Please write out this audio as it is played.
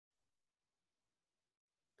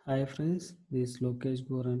Hi friends, this is Lokesh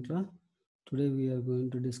Gorantra. Today we are going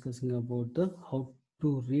to discussing about the how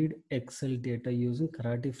to read Excel data using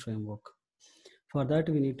Karate framework. For that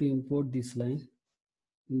we need to import this line.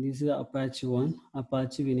 This is Apache one.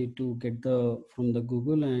 Apache we need to get the from the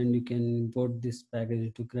Google and you can import this package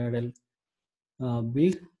into Gradle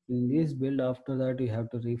build. In this build after that we have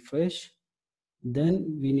to refresh.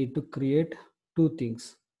 Then we need to create two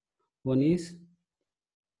things. One is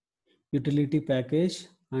utility package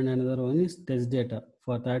and another one is test data.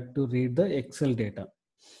 For that to read the Excel data,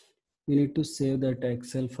 we need to save that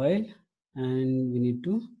Excel file and we need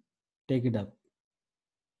to take it up.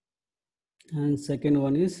 And second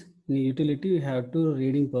one is in utility you have to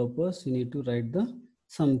reading purpose, you need to write the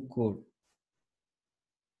some code.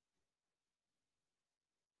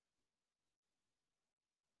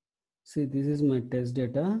 See, this is my test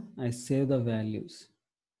data. I save the values.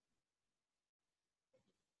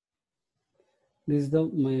 This is the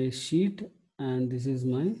my sheet and this is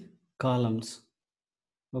my columns.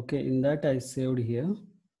 Okay, in that I saved here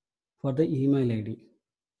for the email ID.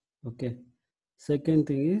 Okay, second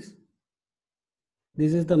thing is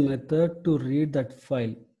this is the method to read that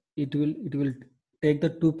file. It will take the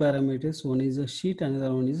two parameters. One is a sheet,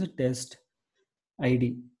 another one is a test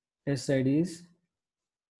ID. Test ID is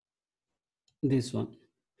this one.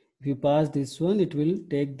 If you pass this one, it will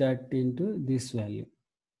take that into this value.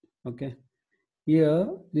 Okay. Here,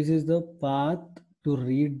 this is the path to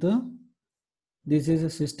read the. This is a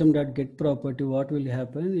system that get property. What will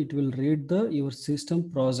happen? It will read the your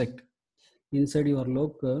system project inside your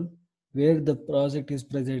local where the project is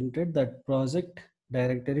presented. That project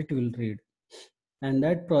directory it will read. And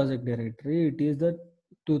that project directory it is the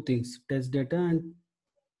two things, test data and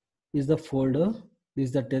is the folder. This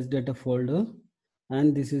is the test data folder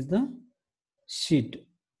and this is the sheet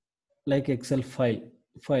like Excel file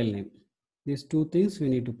name. These two things we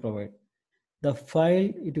need to provide. The file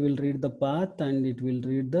it will read the path and it will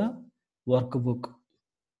read the workbook.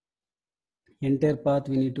 Entire path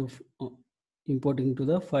we need to import into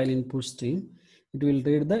the file input stream. It will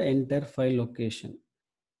read the entire file location.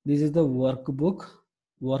 This is the workbook.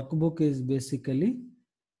 Workbook is basically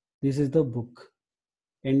this is the book.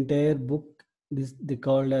 Entire book this they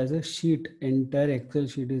called as a sheet. Entire Excel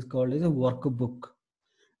sheet is called as a workbook.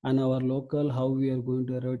 And our local how we are going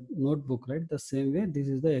to write notebook, right? The same way this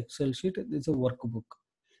is the Excel sheet. It's a workbook.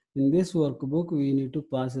 In this workbook we need to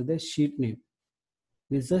pass the sheet name.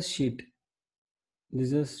 This is a sheet.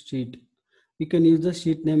 This is a sheet. You can use the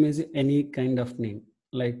sheet name as any kind of name.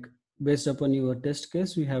 Like based upon your test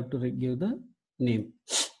case, we have to give the name.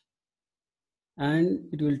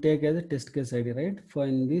 And it will take as a test case ID, right? For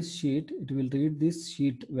in this sheet, it will read this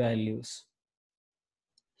sheet values.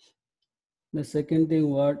 The second thing,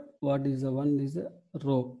 what is the one is the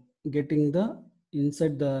row. Getting the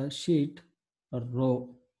inside the sheet a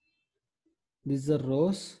row. These are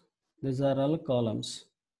rows. These are all columns.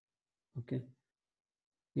 Okay.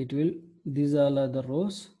 It will these all are the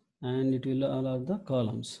rows and it will all are the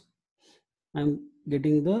columns. I'm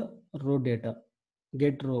getting the row data.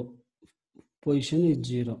 Get row position is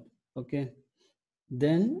 0. Okay.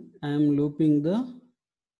 Then I am looping the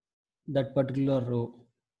that particular row.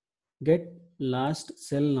 Get last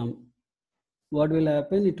cell num. What will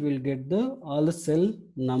happen? It will get the all the cell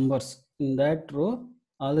numbers in that row.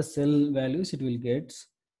 All the cell values it will get,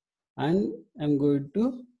 and I'm going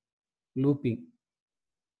to looping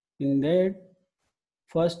in that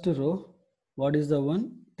first row. What is the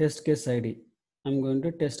one test case ID? I'm going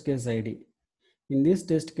to test case ID. In this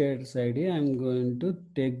test case ID, I'm going to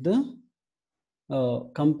take the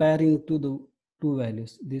comparing to the two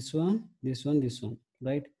values, this one, this one, this one,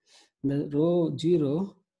 right? The row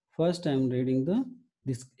 0, first I'm reading the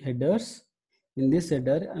this headers. In this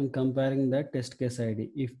header, I'm comparing the test case ID.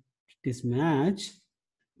 If it is match,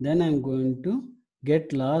 then I'm going to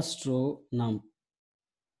get last row num.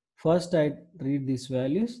 First I read these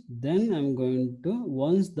values, then I'm going to,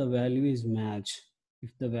 once the value is match, if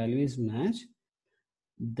the value is match,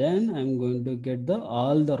 then I'm going to get the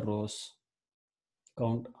all the rows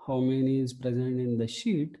count how many is present in the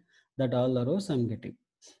sheet, that all the rows I'm getting,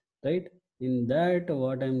 right? In that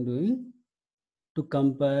what I'm doing to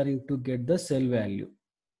comparing to get the cell value.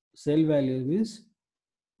 Cell value means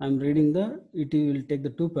I'm reading the, it will take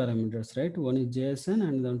the two parameters, right? One is JSON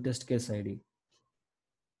and then test case ID.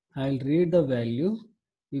 I'll read the value.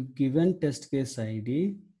 If given test case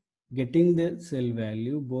ID, getting the cell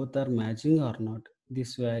value, both are matching or not.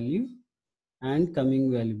 This value and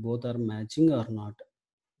coming value, both are matching or not.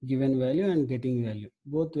 Given value and getting value,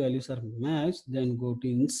 both values are matched, then go to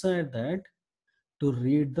inside that to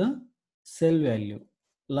read the cell value.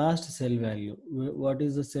 last cell value. What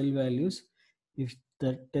is the cell values? If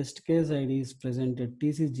the test case ID is presented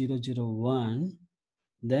TC001,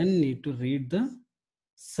 then need to read the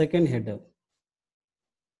second header.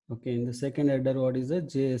 Okay, in the second header, what is the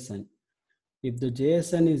JSN? If the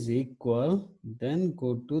JSN is equal, then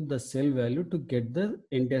go to the cell value to get the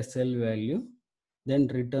entire cell value, then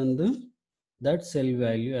return that cell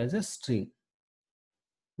value as a string.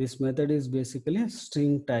 This method is basically a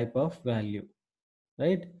string type of value,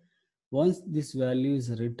 right? Once this value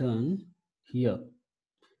is returned here,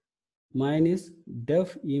 mine is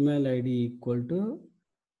def email ID equal to,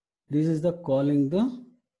 this is the calling the,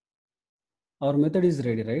 our method is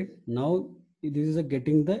ready, right? Now this is a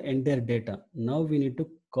getting the entire data. Now we need to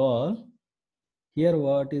call here.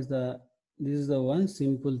 What is the, this is the one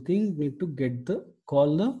simple thing, need to get the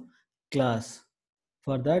call the class.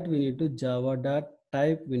 For that we need to java dot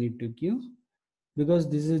type, we need to give, because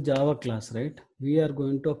this is Java class, right? We are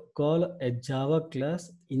going to call a Java class.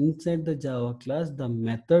 Inside the Java class, the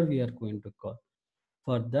method we are going to call.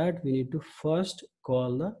 For that, we need to first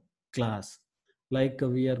call the class. Like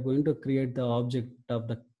we are going to create the object of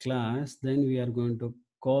the class, then we are going to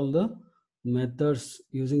call the methods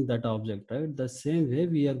using that object, right? The same way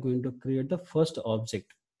we are going to create the first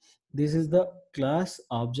object. This is the class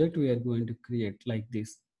object we are going to create like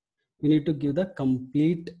this. We need to give the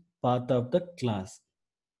complete path of the class.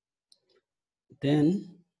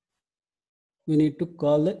 Then we need to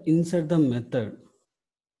call the insert the method.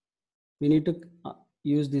 We need to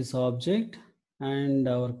use this object, and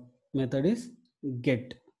our method is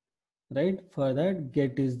get, right? For that,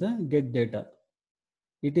 get is the get data.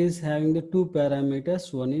 It is having the two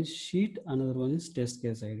parameters, one is sheet, another one is test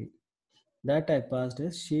case ID. That I passed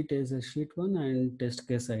as sheet is a sheet one and test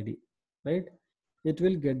case ID, right? It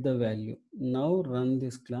will get the value. Now run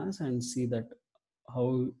this class and see that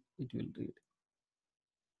how it will read,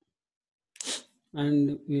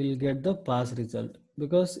 and we'll get the pass result,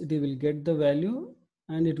 because it will get the value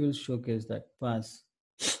and it will showcase that pass.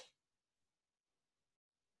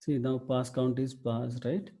 See, now pass count is pass,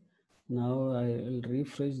 right? Now I will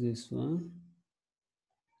refresh this one.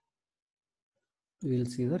 We'll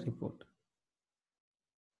see the report.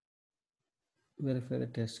 Verify the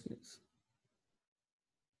test case.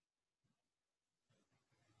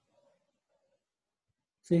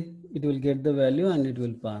 See, it will get the value and it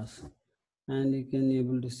will pass. And you can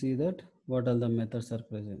able to see that what all the methods are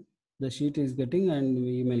present. The sheet is getting and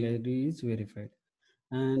email ID is verified.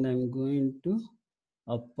 And I'm going to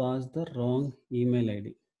pass the wrong email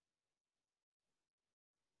ID.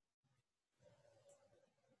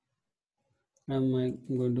 I'm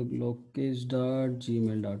going to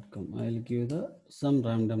lokesh.gmail.com. I'll give the some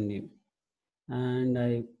random name, and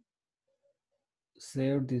I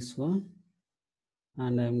saved this one,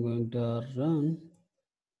 and I'm going to run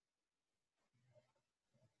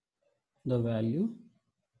the value.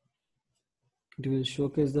 It will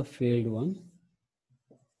showcase the failed one.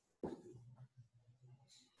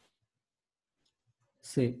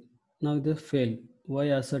 Say, now the fail. Why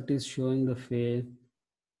assert is showing the fail?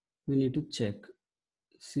 We need to check.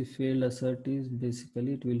 See, failed assert is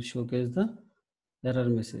basically it will showcase the error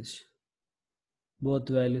message. Both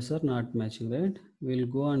values are not matching, right? We'll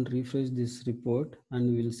go and refresh this report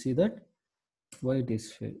and we'll see that why it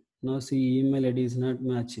is failed. Now see, email ID is not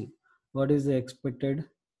matching. What is the expected?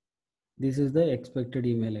 This is the expected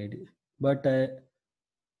email ID, but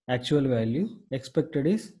actual value expected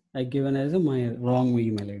is I given as my wrong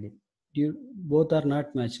email ID. Both are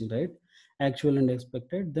not matching, right? Actual and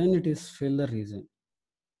expected, then it is fill the reason.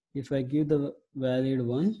 If I give the valid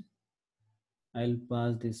one, I'll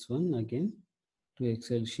pass this one again to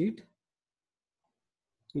Excel sheet.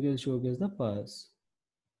 It will showcase the pass.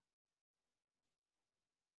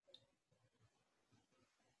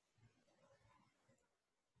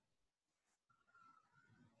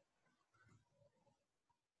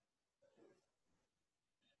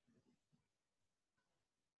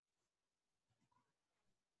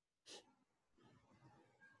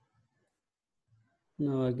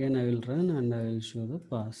 Now again I will run and I will show the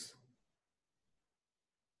pass.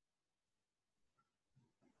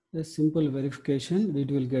 A simple verification, it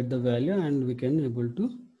will get the value and we can able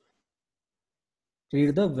to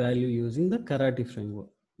read the value using the Karate framework.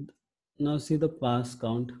 Now see the pass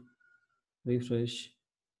count, refresh,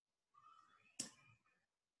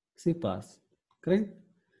 see pass, correct?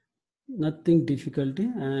 Nothing difficulty,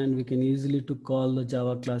 and we can easily to call the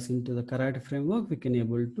Java class into the Karate framework. We can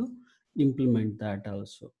able to implement that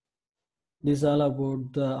also. This is all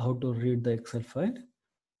about the how to read the Excel file.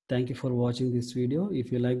 Thank you for watching this video.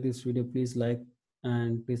 If you like this video, please like,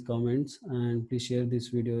 and please comments and please share this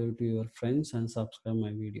video to your friends and subscribe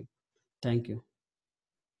my video. Thank you.